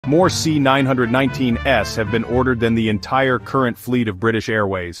More C-919s have been ordered than the entire current fleet of British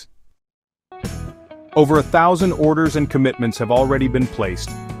Airways. Over 1,000 orders and commitments have already been placed,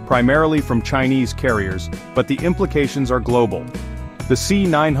 primarily from Chinese carriers, but the implications are global. The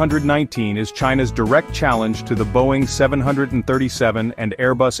C-919 is China's direct challenge to the Boeing 737 and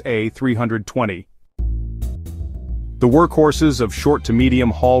Airbus A320. The workhorses of short to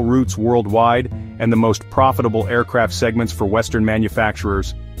medium haul routes worldwide and the most profitable aircraft segments for Western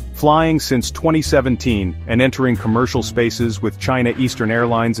manufacturers, flying since 2017 and entering commercial spaces with China Eastern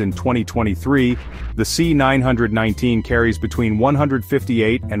Airlines in 2023, the C-919 carries between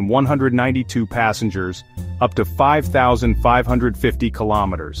 158 and 192 passengers, up to 5,550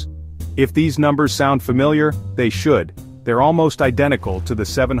 kilometers. If these numbers sound familiar, they should. They're almost identical to the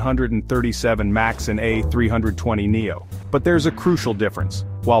 737 MAX and A320neo. But there's a crucial difference.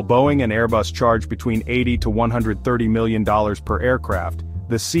 While Boeing and Airbus charge between $80 to $130 million per aircraft,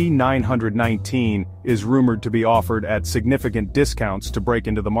 the C-919 is rumored to be offered at significant discounts to break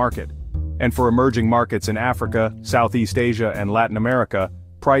into the market. And for emerging markets in Africa, Southeast Asia and Latin America,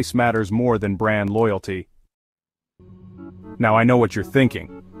 price matters more than brand loyalty. Now I know what you're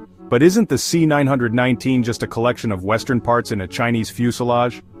thinking. But isn't the C-919 just a collection of Western parts in a Chinese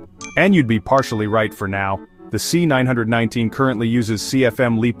fuselage? And you'd be partially right for now. The C-919 currently uses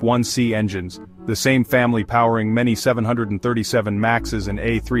CFM LEAP-1C engines, the same family powering many 737 MAXs and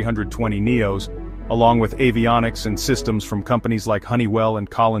A320neos, along with avionics and systems from companies like Honeywell and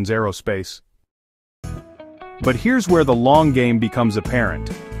Collins Aerospace. But here's where the long game becomes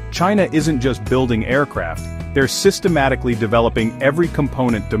apparent. China isn't just building aircraft, they're systematically developing every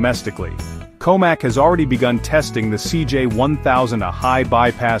component domestically. COMAC has already begun testing the CJ1000, a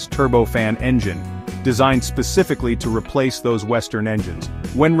high-bypass turbofan engine, designed specifically to replace those Western engines.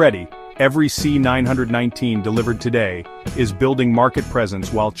 When ready, every C-919 delivered today is building market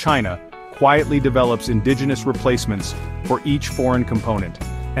presence while China quietly develops indigenous replacements for each foreign component,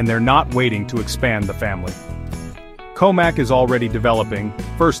 and they're not waiting to expand the family. COMAC is already developing,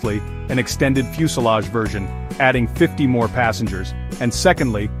 firstly, an extended fuselage version, adding 50 more passengers, and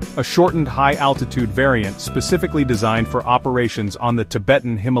secondly, a shortened high-altitude variant specifically designed for operations on the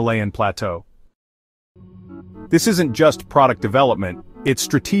Tibetan Himalayan plateau. This isn't just product development, it's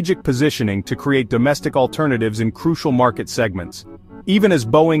strategic positioning to create domestic alternatives in crucial market segments. Even as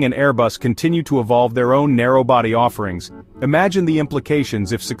Boeing and Airbus continue to evolve their own narrow-body offerings, imagine the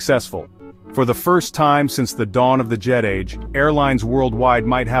implications if successful. For the first time since the dawn of the jet age, airlines worldwide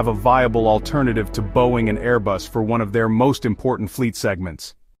might have a viable alternative to Boeing and Airbus for one of their most important fleet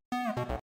segments.